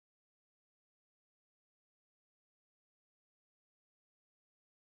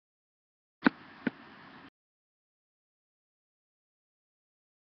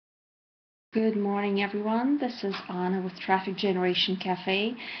Good morning, everyone. This is Anna with Traffic Generation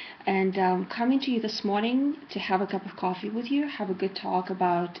Cafe, and coming to you this morning to have a cup of coffee with you, have a good talk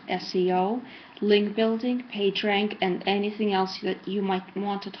about SEO, link building, PageRank, and anything else that you might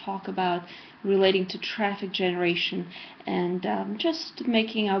want to talk about relating to traffic generation and just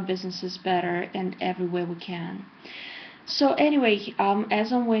making our businesses better in every way we can. So anyway,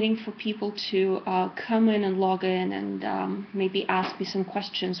 as I'm waiting for people to come in and log in and maybe ask me some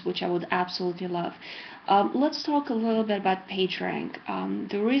questions, which I would absolutely love, let's talk a little bit about PageRank.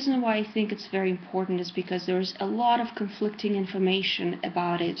 The reason why I think it's very important is because there's a lot of conflicting information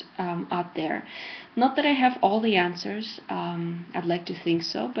about it out there. Not that I have all the answers. I'd like to think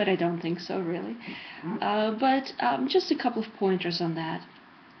so, but I don't think so really. But just a couple of pointers on that.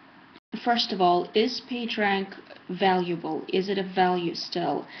 First of all, is PageRank valuable? Is it a value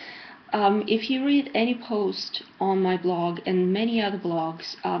still? If you read any post on my blog and many other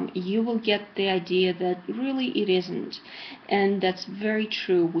blogs, you will get the idea that really it isn't. And that's very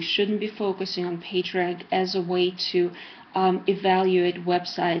true. We shouldn't be focusing on PageRank as a way to evaluate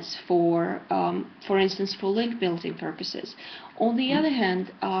websites for instance, for link building purposes. On the other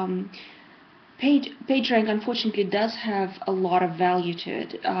hand, PageRank unfortunately does have a lot of value to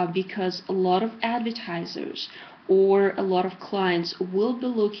it because a lot of advertisers or a lot of clients will be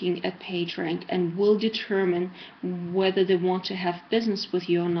looking at PageRank and will determine whether they want to have business with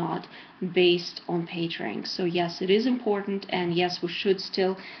you or not based on PageRank. So yes, it is important, and yes, we should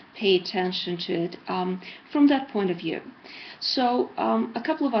still pay attention to it from that point of view. So a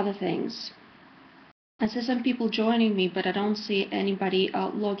couple of other things. I see some people joining me, but I don't see anybody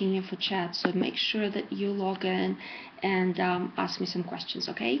logging in for chat, so make sure that you log in and ask me some questions,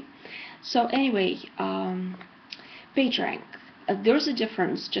 okay? So anyway, PageRank. There's a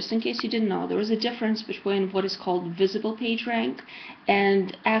difference, just in case you didn't know, there is a difference between what is called visible PageRank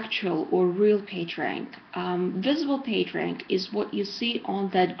and actual or real PageRank. Visible PageRank is what you see on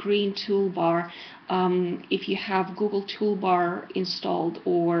that green toolbar if you have Google Toolbar installed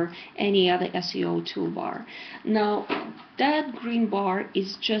or any other SEO toolbar. Now, that green bar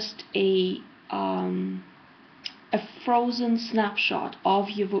is just a frozen snapshot of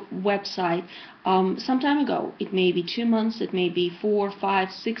your website some time ago. It may be 2 months, it may be 4,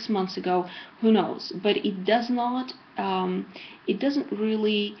 5, 6 months ago, who knows? But it doesn't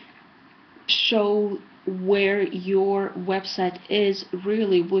really show where your website is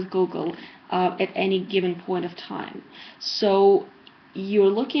really with Google at any given point of time. So you're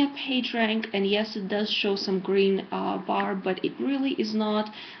looking at PageRank, and yes, it does show some green bar, but it really is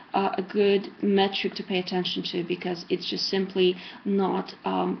not a good metric to pay attention to because it's just simply not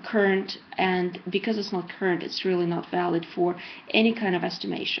current, and because it's not current, it's really not valid for any kind of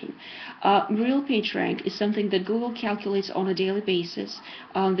estimation. Real PageRank is something that Google calculates on a daily basis.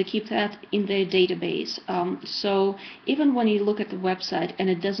 They keep that in their database. So even when you look at the website and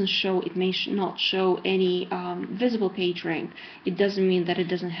it doesn't show, it may not show any visible PageRank, it doesn't mean that it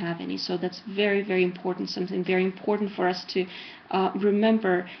doesn't have any. So that's very, very important, something very important for us to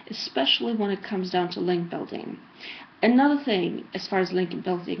remember, especially when it comes down to link building. Another thing, as far as link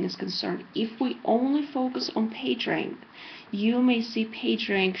building is concerned, if we only focus on PageRank, you may see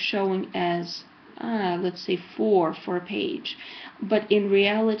PageRank showing as let's say 4 for a page. But in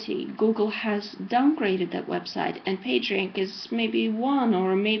reality, Google has downgraded that website, and PageRank is maybe 1,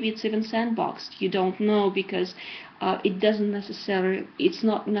 or maybe it's even sandboxed. You don't know because it's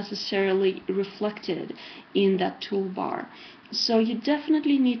not necessarily reflected in that toolbar. So you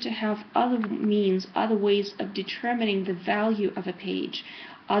definitely need to have other means, other ways of determining the value of a page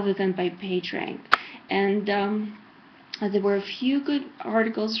other than by PageRank. And there were a few good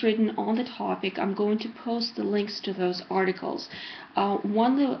articles written on the topic. I'm going to post the links to those articles.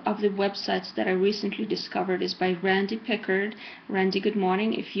 One of the websites that I recently discovered is by Randy Pickard. Randy, good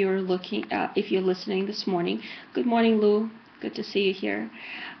morning. If you're listening this morning, good morning, Lou. Good to see you here.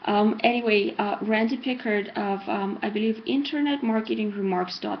 Anyway, Randy Pickard of, I believe,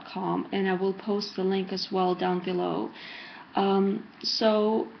 internetmarketingremarks.com, and I will post the link as well down below.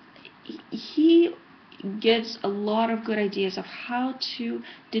 So he gives a lot of good ideas of how to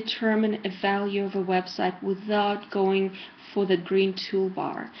determine a value of a website without going for the green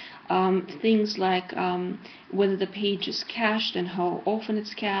toolbar. Things like whether the page is cached and how often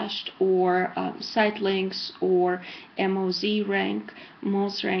it's cached, or site links, or MOZ rank,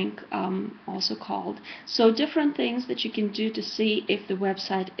 MOZ rank also called. So different things that you can do to see if the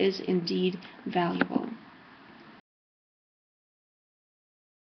website is indeed valuable.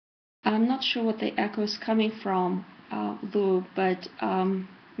 I'm not sure what the echo is coming from, Lou, but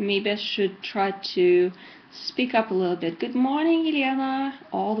maybe I should try to Speak up a little bit. Good morning, Eliana,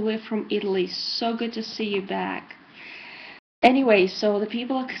 all the way from Italy. So good to see you back. Anyway, so the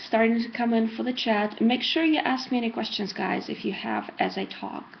people are starting to come in for the chat. Make sure you ask me any questions, guys, if you have as I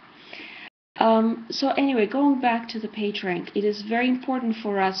talk. So anyway, going back to the PageRank, it is very important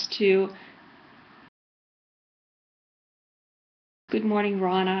for us to... Good morning,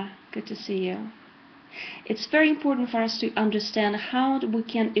 Rana. Good to see you. It's very important for us to understand how we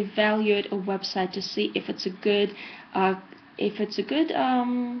can evaluate a website to see if it's a good, uh,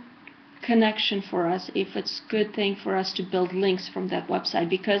 connection for us, if it's a good thing for us to build links from that website.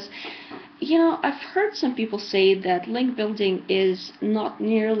 Because, you know, I've heard some people say that link building is not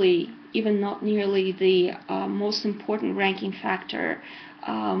nearly the most important ranking factor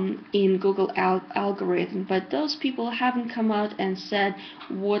in Google algorithm, but those people haven't come out and said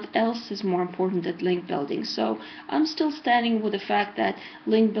what else is more important than link building. So I'm still standing with the fact that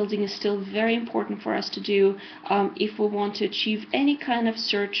link building is still very important for us to do if we want to achieve any kind of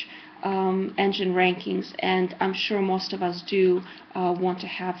search engine rankings, and I'm sure most of us do want to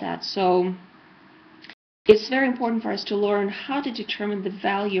have that. So it's very important for us to learn how to determine the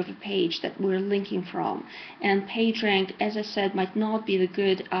value of a page that we're linking from. And PageRank, as I said, might not be the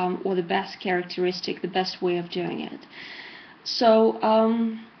good or the best characteristic, the best way of doing it. So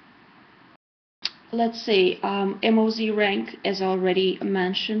let's see, MOZ rank, as already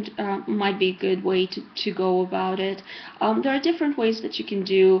mentioned, might be a good way to go about it. There are different ways that you can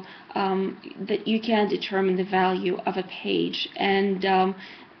do, that you can determine the value of a page. And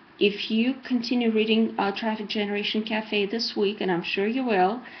if you continue reading Traffic Generation Cafe this week, and I'm sure you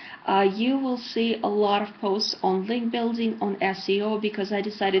will see a lot of posts on link building, on SEO, because I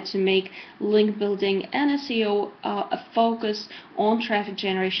decided to make link building and SEO a focus on Traffic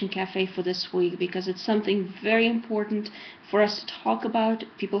Generation Cafe for this week, because it's something very important for us to talk about.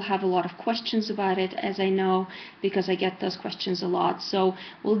 People have a lot of questions about it, as I know, because I get those questions a lot. So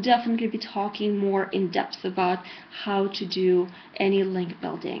we'll definitely be talking more in depth about how to do any link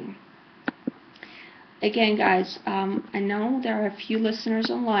building. Again, guys, I know there are a few listeners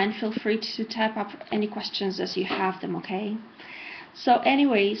online. Feel free to type up any questions as you have them, okay? So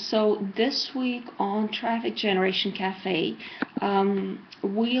anyway, so this week on Traffic Generation Cafe,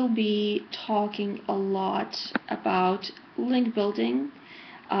 we'll be talking a lot about link building,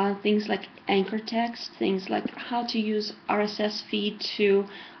 things like anchor text, things like how to use RSS feed to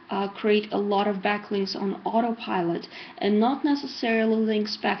create a lot of backlinks on autopilot, and not necessarily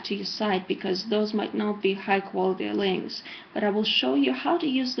links back to your site, because those might not be high quality links. But I will show you how to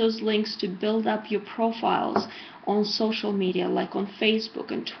use those links to build up your profiles on social media, like on Facebook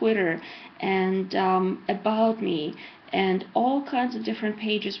and Twitter and About Me, and all kinds of different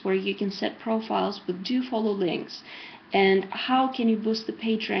pages where you can set profiles with do follow links. And how can you boost the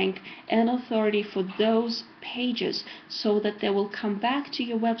page rank and authority for those pages so that they will come back to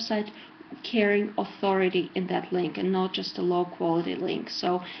your website carrying authority in that link and not just a low quality link.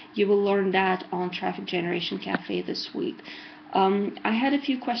 So you will learn that on Traffic Generation Cafe this week. I had a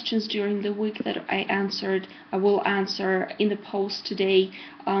few questions during the week that I will answer in the post today.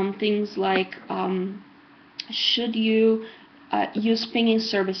 Things like, should you use pinging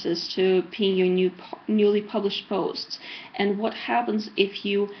services to ping your newly published posts? And what happens if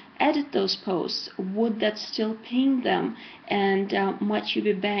you edit those posts? Would that still ping them? And might you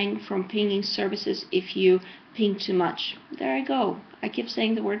be banned from pinging services if you ping too much? There I go. I keep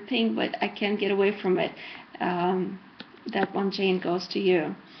saying the word ping, but I can't get away from it. That one, Jane, goes to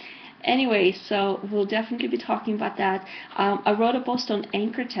you. Anyway, so we'll definitely be talking about that. I wrote a post on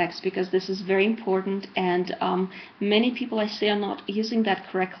anchor text because this is very important, and many people I see are not using that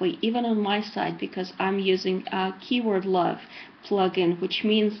correctly, even on my side, because I'm using Keyword Love plugin, which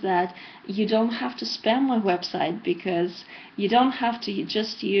means that you don't have to spam my website, because you don't have to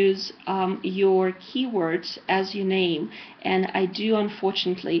just use your keywords as your name. And I do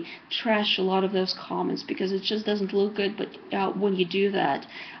unfortunately trash a lot of those comments because it just doesn't look good, but when you do that.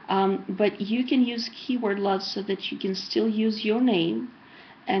 But you can use Keyword Love so that you can still use your name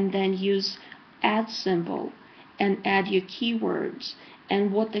and then use add symbol and add your keywords.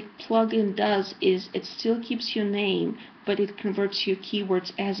 And what the plugin does is it still keeps your name, but it converts your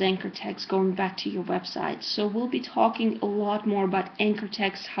keywords as anchor text going back to your website. So we'll be talking a lot more about anchor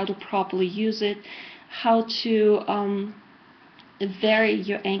text, how to properly use it, how to vary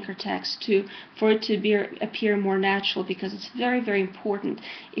your anchor text for it to appear more natural, because it's very, very important.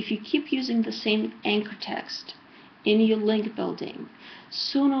 If you keep using the same anchor text in your link building,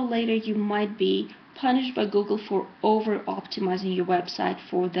 sooner or later you might be punished by Google for over optimizing your website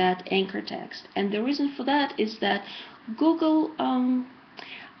for that anchor text. And the reason for that is that Google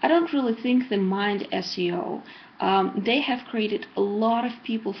I don't really think they mind SEO. They have created a lot of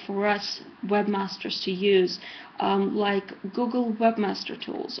people for us webmasters to use, like Google Webmaster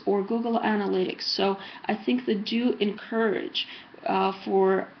Tools or Google Analytics. So I think they do encourage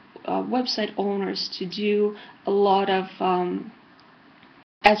for website owners to do a lot of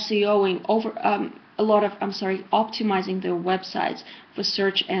SEOing over a lot of optimizing their websites for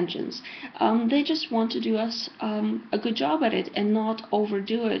search engines. They just want to do us a good job at it and not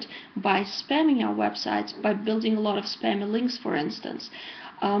overdo it by spamming our websites, by building a lot of spammy links, for instance.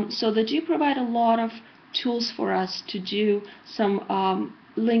 So they do provide a lot of tools for us to do some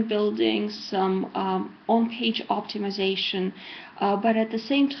link building, some on-page optimization, but at the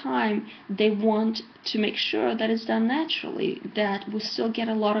same time they want to make sure that it's done naturally, that we still get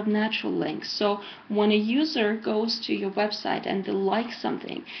a lot of natural links. So when a user goes to your website and they like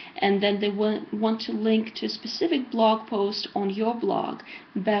something and then they want to link to a specific blog post on your blog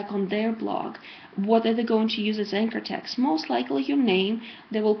back on their blog, what are they going to use as anchor text? Most likely your name.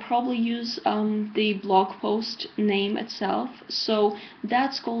 They will probably use the blog post name itself. So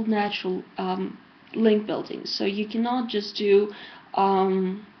that's called natural link building. So you cannot just do,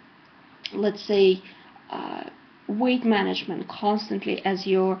 let's say, weight management constantly as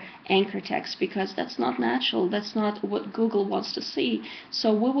your anchor text, because that's not natural. That's not what Google wants to see.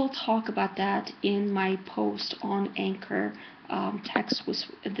 So we will talk about that in my post on anchor text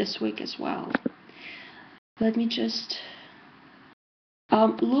this week as well. Let me just...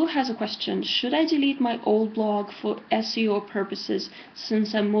 Lou has a question. Should I delete my old blog for SEO purposes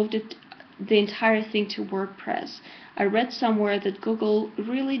since I moved the entire thing to WordPress? I read somewhere that Google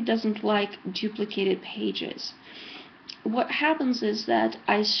really doesn't like duplicated pages. What happens is that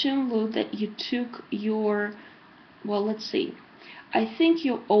I assume, Lou, that you took your... Well, let's see. I think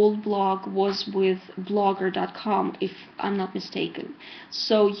your old blog was with blogger.com, if I'm not mistaken.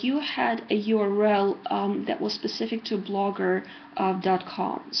 So you had a URL that was specific to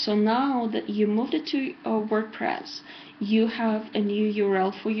blogger.com. So now that you moved it to WordPress, you have a new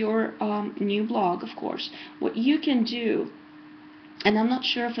URL for your new blog, of course. What you can do, and I'm not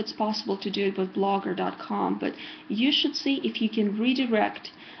sure if it's possible to do it with blogger.com, but you should see if you can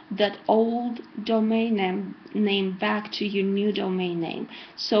redirect that old domain name back to your new domain name.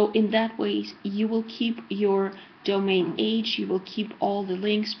 So in that way you will keep your domain age, you will keep all the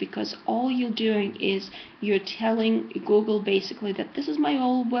links, because all you're doing is you're telling Google basically that this is my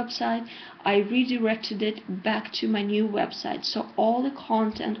old website, I redirected it back to my new website. So all the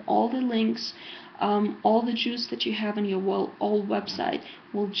content, all the links, all the juice that you have on your old website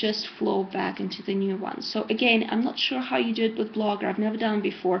will just flow back into the new one. So again, I'm not sure how you do it with Blogger. I've never done it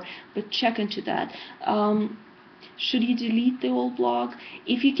before, but check into that. Should you delete the old blog?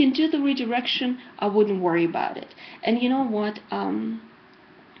 If you can do the redirection, I wouldn't worry about it. And you know what?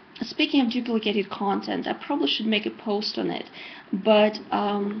 Speaking of duplicated content, I probably should make a post on it, but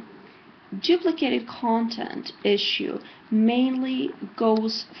duplicated content issue mainly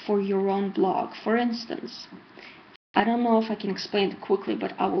goes for your own blog. For instance, I don't know if I can explain it quickly,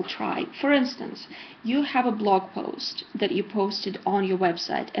 but I will try. For instance, you have a blog post that you posted on your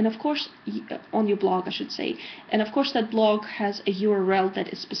website, and of course, on your blog, I should say, and of course that blog has a URL that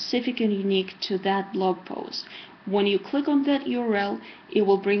is specific and unique to that blog post. When you click on that URL, it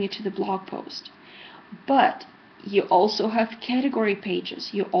will bring you to the blog post. But you also have category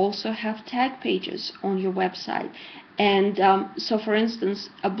pages, you also have tag pages on your website. And so for instance,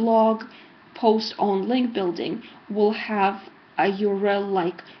 a blog post on link building will have a URL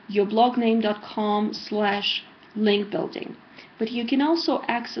like yourblogName.com/link building. But you can also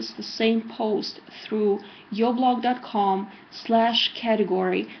access the same post through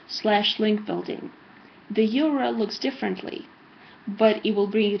yourblog.com/category/link building. The URL looks differently, but it will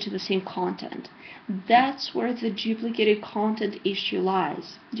bring you to the same content. That's where the duplicated content issue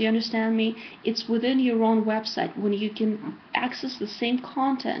lies. Do you understand me? It's within your own website when you can access the same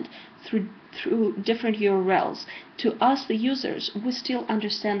content through different URLs. To us, the users, we still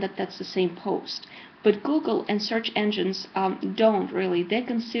understand that that's the same post. But Google and search engines don't really. They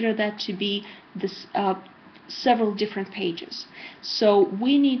consider that to be this several different pages. So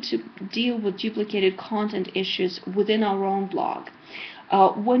we need to deal with duplicated content issues within our own blog.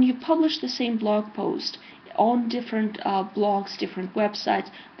 When you publish the same blog post on different blogs, different websites,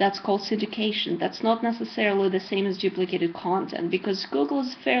 that's called syndication. That's not necessarily the same as duplicated content, because Google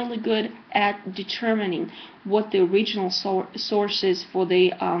is fairly good at determining what the original source is for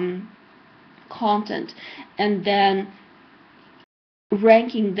the content, and then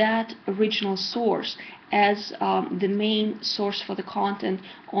ranking that original source as the main source for the content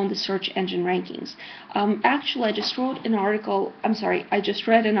on the search engine rankings. Actually, I just wrote an article, I just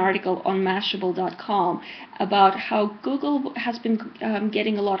read an article on Mashable.com about how Google has been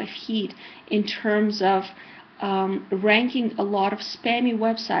getting a lot of heat in terms of ranking a lot of spammy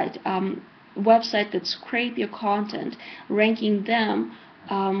website that scrape your content, ranking them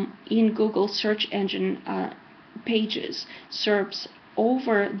in Google search engine pages, SERPs,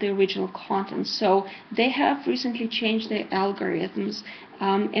 over the original content. So they have recently changed their algorithms,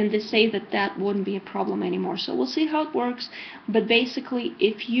 and they say that that wouldn't be a problem anymore. So we'll see how it works. But basically,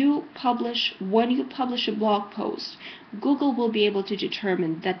 when you publish a blog post, Google will be able to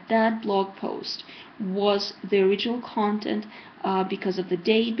determine that that blog post was the original content because of the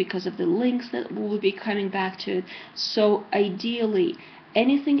date, because of the links that will be coming back to it. So ideally,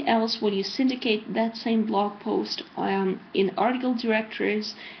 anything else, when you syndicate that same blog post in article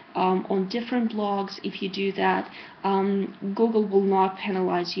directories, on different blogs, if you do that, Google will not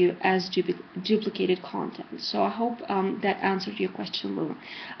penalize you as duplicated content. So I hope that answered your question, Lou.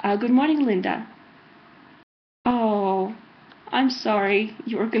 Good morning, Linda. Oh, I'm sorry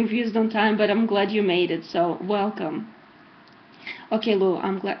you were confused on time, but I'm glad you made it, so welcome. Okay, Lou,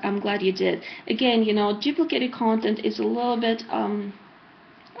 I'm glad you did. Again, duplicated content is a little bit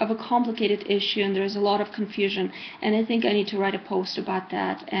of a complicated issue, and there's a lot of confusion, and I think I need to write a post about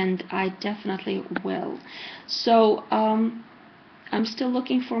that, and I definitely will. So I'm still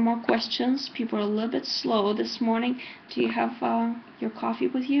looking for more questions. People are a little bit slow this morning. Do you have your coffee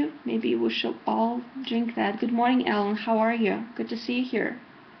with you? Maybe we should all drink that. Good morning, Ellen. How are you? Good to see you here.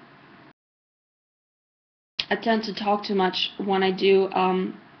 I tend to talk too much when I do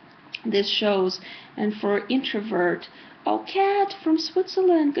these shows, and for introvert, oh, Kat from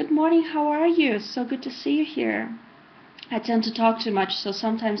Switzerland, good morning, how are you? So good to see you here. I tend to talk too much, so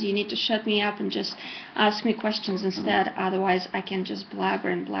sometimes you need to shut me up and just ask me questions instead, otherwise I can just blabber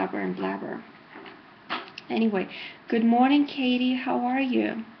and blabber and blabber. Anyway, good morning, Katie, how are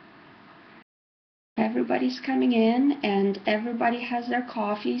you? Everybody's coming in and everybody has their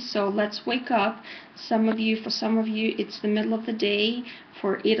coffee, so let's wake up. For some of you, it's the middle of the day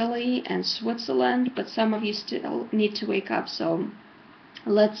for Italy and Switzerland, but some of you still need to wake up. So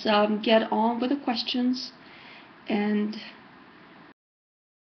let's get on with the questions, and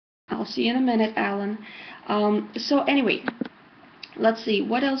I'll see you in a minute, Alan. So anyway, let's see,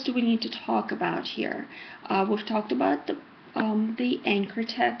 what else do we need to talk about here? We've talked about the anchor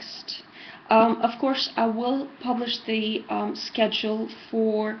text. Of course, I will publish the schedule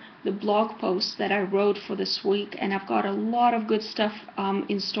for the blog posts that I wrote for this week, and I've got a lot of good stuff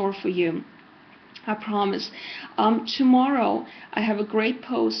in store for you. I promise. Tomorrow, I have a great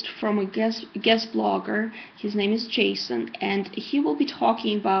post from a guest blogger. His name is Jason, and he will be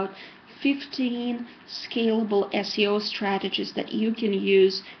talking about 15 scalable SEO strategies that you can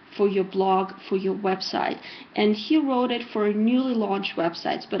use for your blog, for your website. And he wrote it for newly launched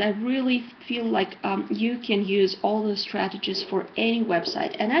websites, but I really feel like you can use all those strategies for any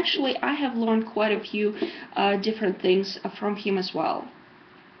website. And actually, I have learned quite a few different things from him as well.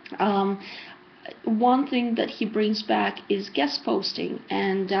 One thing that he brings back is guest posting,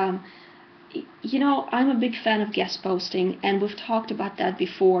 and I'm a big fan of guest posting, and we've talked about that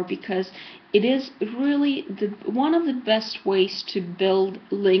before because it is really one of the best ways to build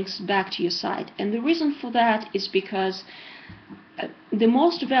links back to your site. And the reason for that is because the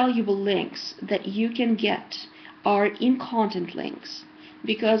most valuable links that you can get are in-content links,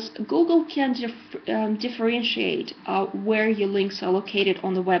 because Google can differentiate where your links are located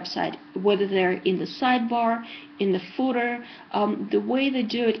on the website, whether they're in the sidebar, in the footer. The way they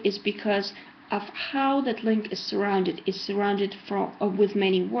do it is because of how that link is surrounded. Is surrounded with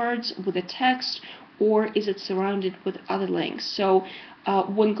many words, with a text, or is it surrounded with other links? So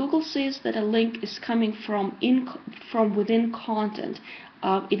when Google says that a link is coming from within content,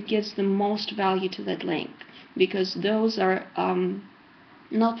 it gives the most value to that link, because those are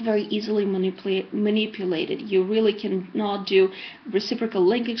not very easily manipulated. You really cannot do reciprocal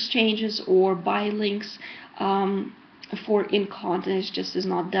link exchanges or buy links for in content. It just is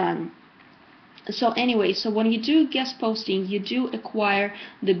not done. So anyway, so when you do guest posting, you do acquire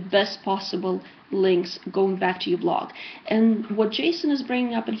the best possible links going back to your blog. And what Jason is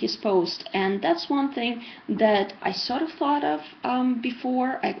bringing up in his post, and that's one thing that I sort of thought of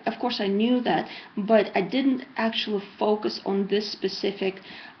before. Of course, I knew that, but I didn't actually focus on this specific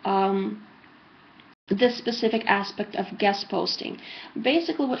aspect of guest posting.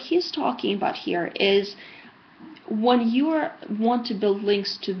 Basically, what he's talking about here is when you want to build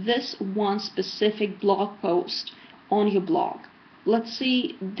links to this one specific blog post on your blog, let's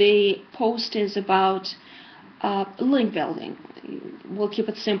see the post is about link building. We'll keep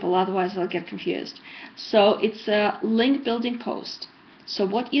it simple, otherwise I'll get confused. So it's a link building post. So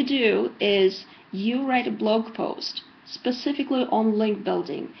what you do is you write a blog post specifically on link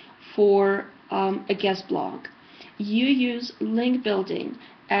building for a guest blog. You use link building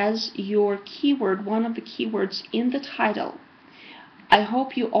as your keyword, one of the keywords in the title. I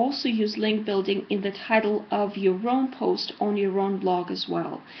hope you also use link building in the title of your own post on your own blog as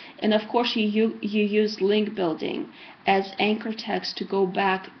well. And of course you use link building as anchor text to go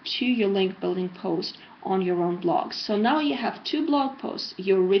back to your link building post on your own blog. So now you have two blog posts,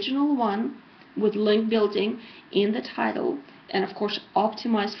 your original one with link building in the title and of course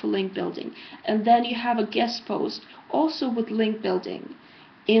optimized for link building. And then you have a guest post also with link building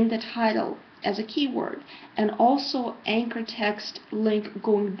in the title as a keyword, and also anchor text link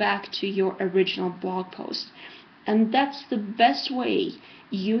going back to your original blog post. And that's the best way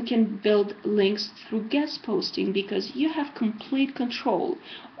you can build links through guest posting, because you have complete control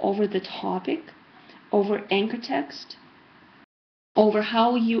over the topic, over anchor text, over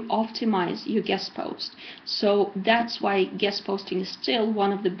how you optimize your guest post. So that's why guest posting is still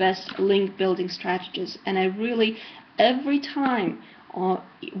one of the best link building strategies. And I really, every time,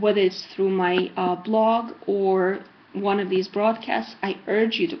 whether it's through my blog or one of these broadcasts, I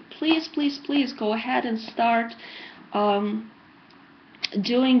urge you to please go ahead and start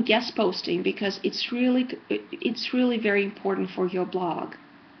doing guest posting, because it's really very important for your blog.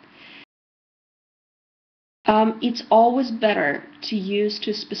 It's always better to use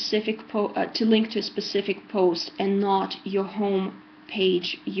to link to a specific post and not your home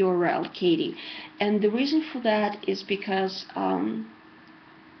page URL, Katie. And the reason for that is because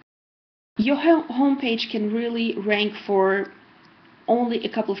your home page can really rank for only a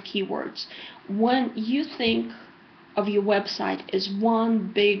couple of keywords. When you think of your website as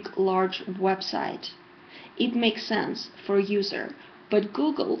one big, large website, it makes sense for a user. But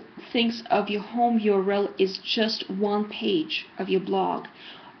Google thinks of your home URL as just one page of your blog.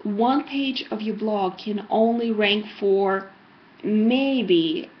 One page of your blog can only rank for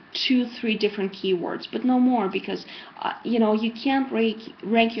maybe 2-3 different keywords, but no more, because you can't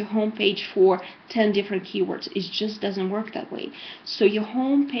rank your home page for 10 different keywords. It just doesn't work that way. So your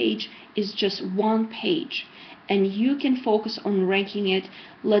home page is just one page, and you can focus on ranking it,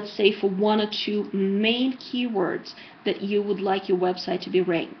 let's say, for 1 or 2 main keywords that you would like your website to be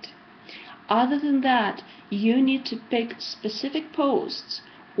ranked. Other than that, you need to pick specific posts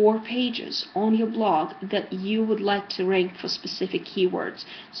or pages on your blog that you would like to rank for specific keywords.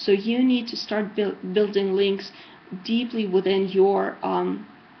 So you need to start building links deeply within your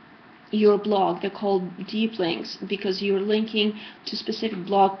blog. They're called deep links because you're linking to specific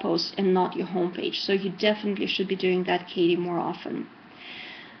blog posts and not your homepage. So you definitely should be doing that, Katie, more often.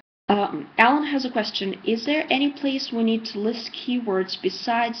 Alan has a question. Is there any place we need to list keywords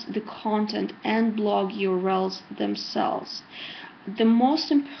besides the content and blog URLs themselves? The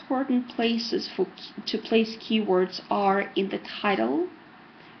most important places to place keywords are in the title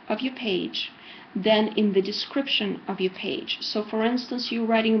of your page, then in the description of your page. So for instance, you're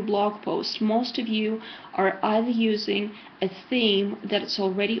writing a blog post. Most of you are either using a theme that is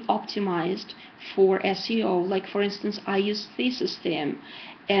already optimized for SEO. Like for instance, I use Thesis theme,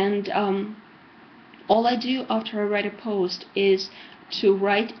 and all I do after I write a post is to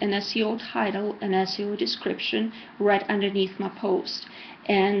write an SEO title, an SEO description right underneath my post.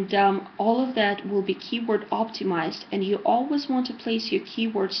 And all of that will be keyword optimized, and you always want to place your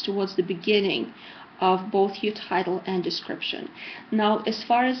keywords towards the beginning of both your title and description. Now, as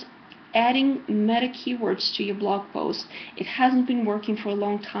far as adding meta keywords to your blog post, it hasn't been working for a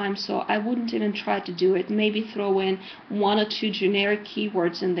long time, so I wouldn't even try to do it. Maybe throw in 1 or 2 generic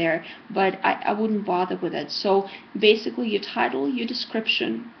keywords in there, but I wouldn't bother with it. So basically your title, your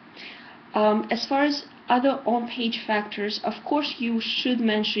description. As far as other on-page factors, of course you should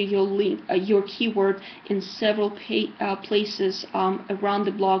mention your keyword in several places around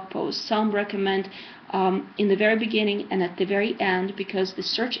the blog post. Some recommend in the very beginning and at the very end, because the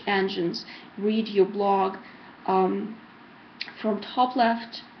search engines read your blog from top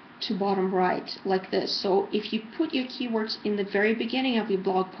left to bottom right, like this. So if you put your keywords in the very beginning of your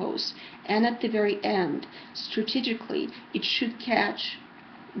blog post and at the very end, strategically, it should catch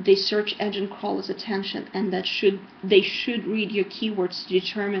the search engine crawler's attention, and they should read your keywords to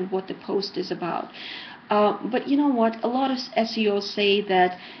determine what the post is about. But you know what? A lot of SEOs say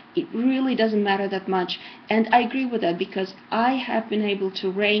that it really doesn't matter that much, and I agree with that, because I have been able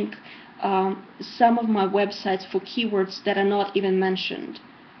to rank some of my websites for keywords that are not even mentioned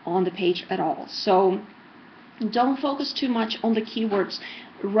on the page at all. So Don't focus too much on the keywords.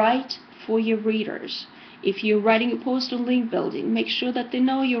 Write for your readers. If you're writing a post on link building, make sure that they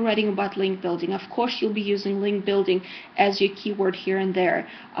know you're writing about link building. Of course, you'll be using link building as your keyword here and there,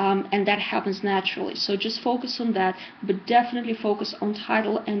 and that happens naturally. So just focus on that, but definitely focus on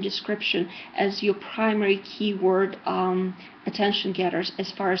title and description as your primary keyword attention getters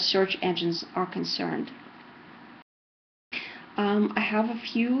as far as search engines are concerned. I have a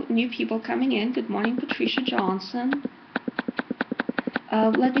few new people coming in. Good morning, Patricia Johnson.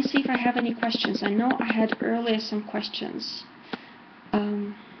 Let me see if I have any questions. I know I had earlier some questions.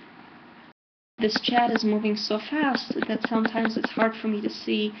 This chat is moving so fast that sometimes it's hard for me to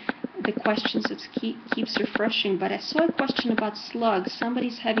see the questions. It keeps refreshing. But I saw a question about slugs.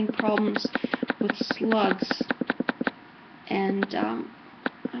 Somebody's having problems with slugs. And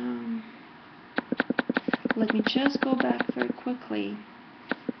let me just go back very quickly.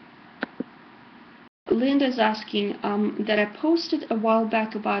 Linda is asking that I posted a while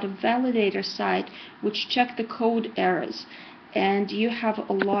back about a validator site which checked the code errors, and you have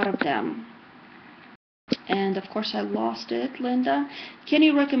a lot of them. And of course I lost it, Linda. Can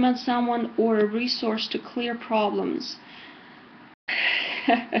you recommend someone or a resource to clear problems?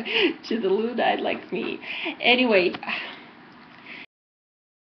 To the Luddite like me. Anyway,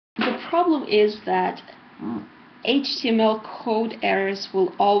 the problem is that HTML code errors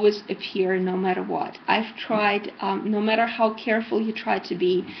will always appear no matter what. I've tried, no matter how careful you try to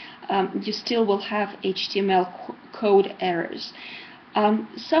be, you still will have HTML code errors.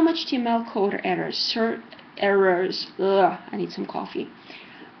 Some HTML code errors, I need some coffee.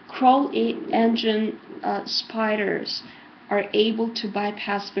 Crawl engine spiders are able to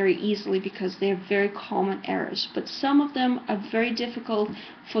bypass very easily because they're very common errors. But some of them are very difficult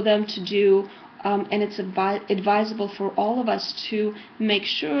for them to do. And it's advisable for all of us to make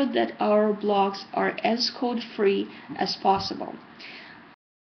sure that our blogs are as code-free as possible.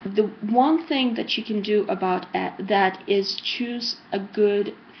 The one thing that you can do about that is choose a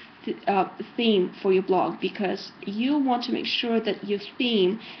good theme for your blog, because you want to make sure that your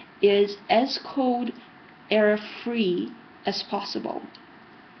theme is as code error-free as possible.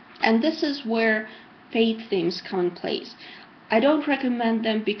 And this is where paid themes come in place. I don't recommend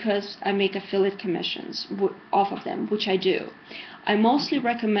them because I make affiliate commissions off of them, which I do. I mostly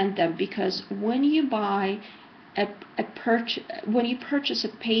recommend them because when you buy when you purchase a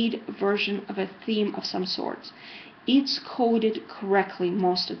paid version of a theme of some sort, it's coded correctly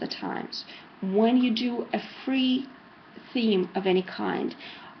most of the times. When you do a free theme of any kind,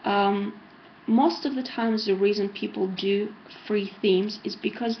 most of the times the reason people do free themes is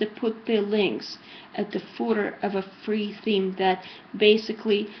because they put their links at the footer of a free theme that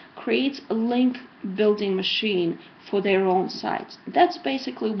basically creates a link building machine for their own sites. That's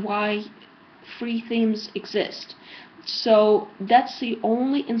basically why free themes exist. So that's the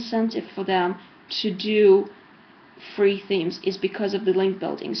only incentive for them to do free themes, is because of the link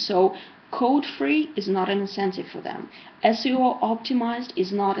building. So code free is not an incentive for them. SEO optimized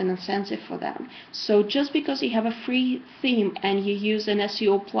is not an incentive for them. So just because you have a free theme and you use an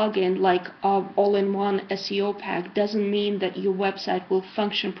SEO plugin like all-in-one SEO pack doesn't mean that your website will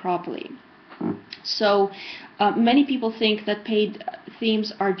function properly. So many people think that paid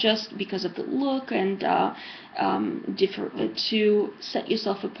themes are just because of the look and to set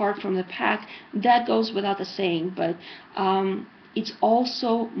yourself apart from the pack. That goes without the saying, but it's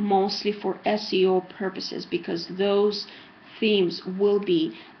also mostly for SEO purposes, because those themes will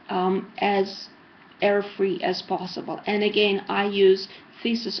be as error-free as possible. And again, I use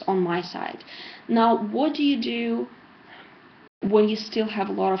Thesis on my side. Now, what do you do when you still have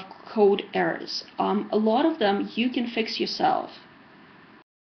a lot of code errors? A lot of them you can fix yourself.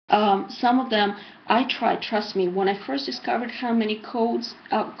 Some of them I tried. Trust me, when I first discovered how many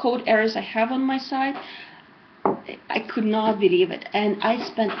code errors I have on my site, I could not believe it, and I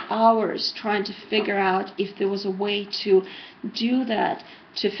spent hours trying to figure out if there was a way to do that,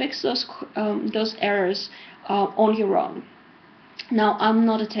 to fix those errors on your own. Now, I'm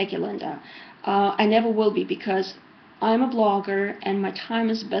not a techie, Linda. I never will be, because I'm a blogger and my time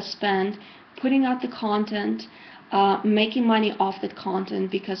is best spent putting out the content, making money off that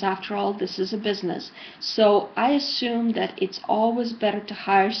content, because after all, this is a business. So I assume that it's always better to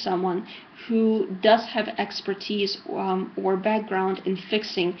hire someone who does have expertise or background in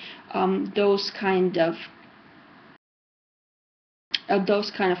fixing those kind of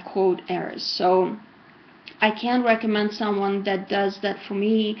code errors. So I can recommend someone that does that for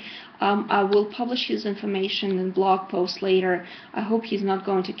me. I will publish his information in blog post later. I hope he's not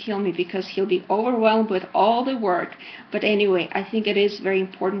going to kill me because he'll be overwhelmed with all the work. But anyway, I think it is very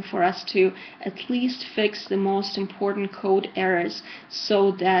important for us to at least fix the most important code errors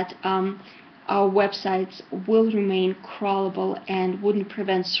so that our websites will remain crawlable and wouldn't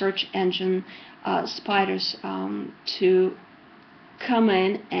prevent search engine spiders to come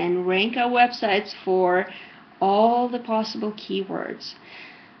in and rank our websites for all the possible keywords.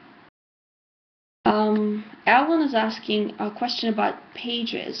 Alan is asking a question about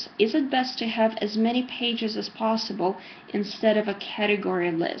pages. Is it best to have as many pages as possible instead of a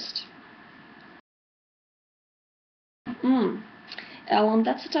category list? Alan,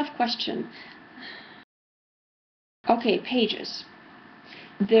 that's a tough question. Okay, pages.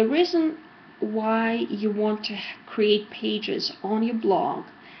 The reason why you want to create pages on your blog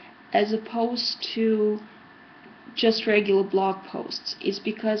as opposed to just regular blog posts is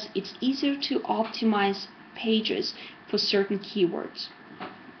because it's easier to optimize pages for certain keywords.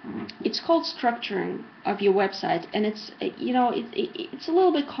 It's called structuring of your website, and it's it's a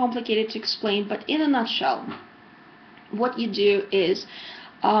little bit complicated to explain, but in a nutshell, what you do is,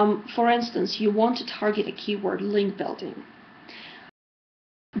 for instance, you want to target a keyword, link building.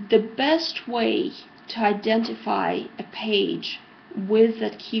 The best way to identify a page with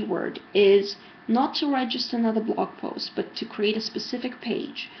that keyword is not to write just another blog post, but to create a specific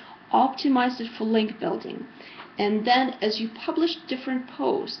page, optimize it for link building, and then as you publish different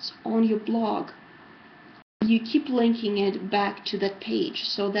posts on your blog, you keep linking it back to that page,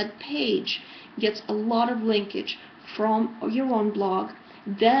 so that page gets a lot of linkage from your own blog,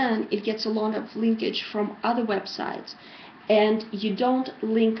 then it gets a lot of linkage from other websites, and you don't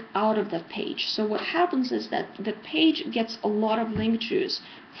link out of that page. So what happens is that the page gets a lot of link juice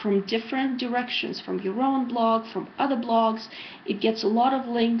from different directions, from your own blog, from other blogs. It gets a lot of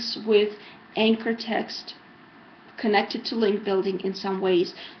links with anchor text connected to link building in some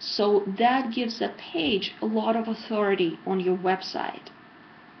ways. So that gives that page a lot of authority on your website.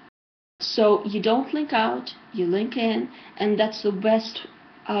 So you don't link out, you link in, and that's the best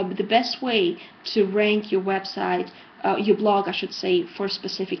way to rank your website, your blog, I should say, for a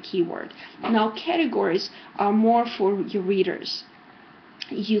specific keyword. Now, categories are more for your readers.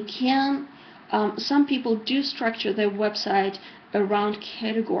 You can, some people do structure their website around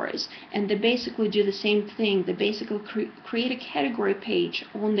categories, and they basically do the same thing. They basically create a category page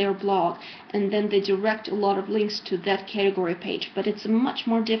on their blog, and then they direct a lot of links to that category page, but it's a much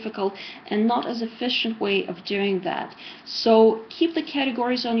more difficult and not as efficient way of doing that. So keep the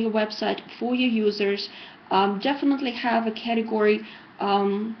categories on your website for your users. Definitely have a category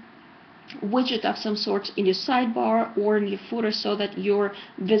widget of some sort in your sidebar or in your footer so that your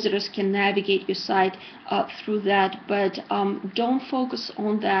visitors can navigate your site through that, but don't focus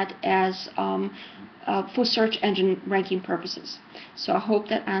on that as for search engine ranking purposes. So I hope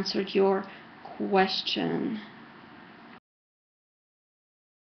that answered your question.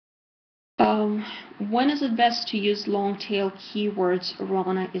 When is it best to use long tail keywords?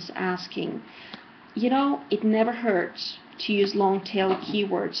 Rana is asking. It never hurts to use long tail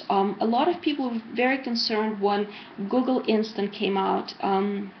keywords. A lot of people were very concerned when Google Instant came out.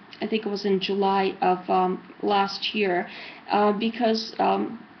 I think it was in July of last year, because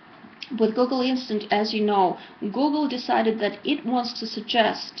with Google Instant, as you know, Google decided that it wants to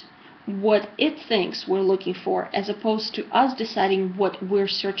suggest what it thinks we're looking for, as opposed to us deciding what we're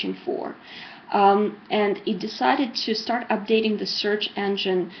searching for. And it decided to start updating the search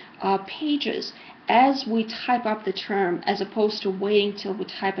engine pages as we type up the term, as opposed to waiting till we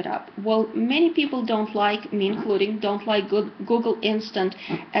type it up. Well, many people don't like, me including, don't like Google Instant.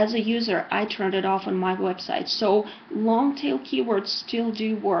 As a user, I turned it off on my website. So long tail keywords still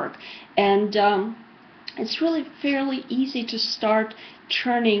do work. And it's really fairly easy to start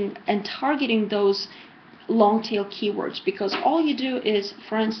turning and targeting those long tail keywords, because all you do is,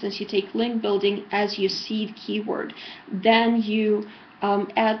 for instance, you take link building as your seed keyword, then you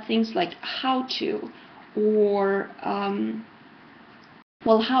add things like how to, or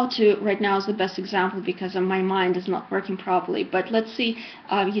well, how to right now is the best example because my mind is not working properly, but let's see,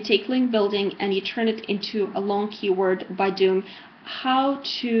 you take link building and you turn it into a long keyword by doing how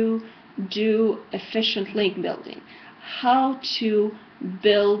to do efficient link building, how to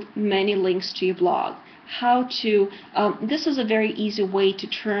build many links to your blog, how to, this is a very easy way to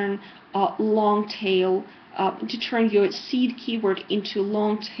turn long tail, to turn your seed keyword into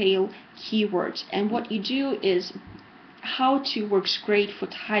long tail keywords. And what you do is, how to works great for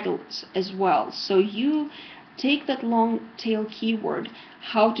titles as well. So you take that long tail keyword,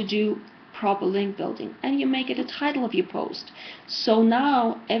 how to do proper link building, and you make it a title of your post. So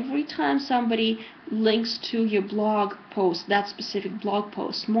now every time somebody links to your blog post, that specific blog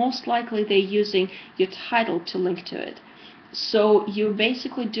post, most likely they're using your title to link to it. So you're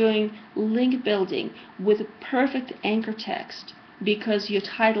basically doing link building with a perfect anchor text, because your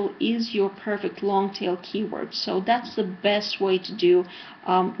title is your perfect long tail keyword. So that's the best way to do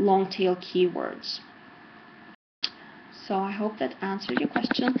long tail keywords. So I hope that answered your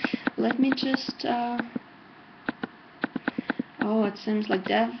question. Let me just oh, it seems like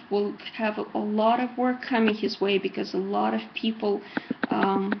Dev will have a lot of work coming his way, because a lot of people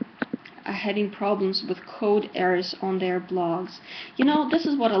are having problems with code errors on their blogs. You know, this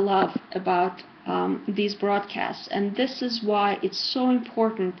is what I love about these broadcasts, and this is why it's so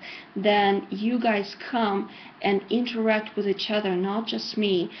important that you guys come and interact with each other, not just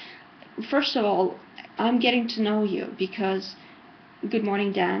me. First of all, I'm getting to know you, because good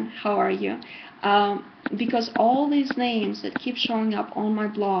morning, Dan, how are you? Because all these names that keep showing up on my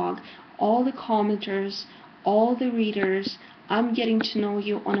blog, all the commenters, all the readers, I'm getting to know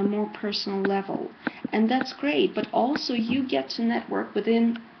you on a more personal level, and that's great. But also you get to network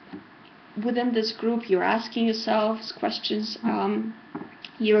within this group. You're asking yourselves questions,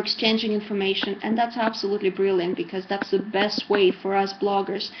 you're exchanging information, and that's absolutely brilliant, because that's the best way for us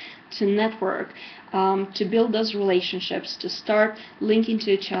bloggers to network, to build those relationships, to start linking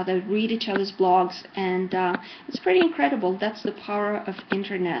to each other, read each other's blogs, and it's pretty incredible. That's the power of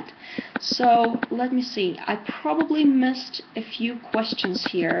internet. So let me see, I probably missed a few questions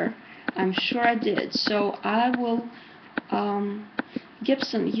here. I'm sure I did. So I will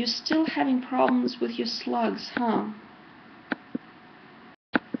Gibson, you're still having problems with your slugs, huh?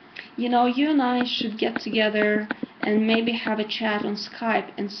 You know, you and I should get together and maybe have a chat on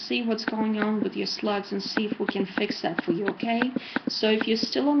Skype and see what's going on with your slugs, and see if we can fix that for you, okay? So if you're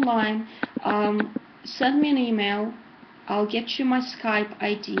still online, send me an email. I'll get you my Skype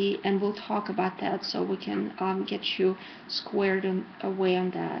ID, and we'll talk about that, so we can get you squared away on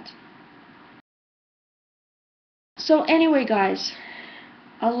that. So anyway, guys,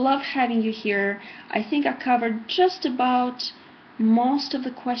 I love having you here. I think I covered just about most of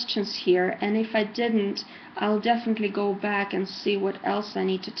the questions here, and if I didn't, I'll definitely go back and see what else I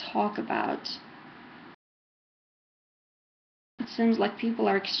need to talk about. It seems like people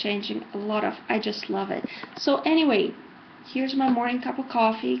are exchanging a lot of, I just love it. So anyway, here's my morning cup of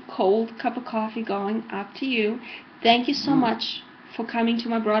coffee, cold cup of coffee going up to you. Thank you so much for coming to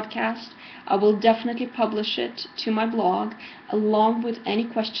my broadcast. I will definitely publish it to my blog along with any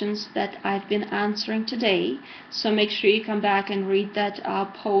questions that I've been answering today. So make sure you come back and read that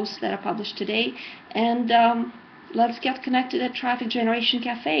post that I published today. And let's get connected at Traffic Generation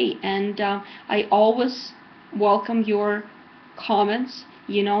Cafe. And I always welcome your comments.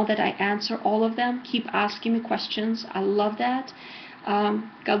 You know that I answer all of them. Keep asking me questions. I love that.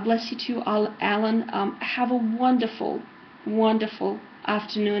 God bless you too, Alan. Have a wonderful, wonderful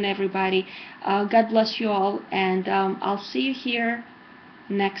afternoon, everybody. God bless you all, and I'll see you here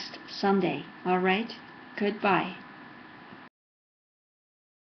next Sunday. All right? Goodbye.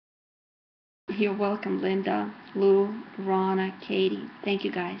 You're welcome, Linda, Lou, Rana, Katie. Thank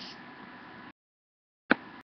you, guys.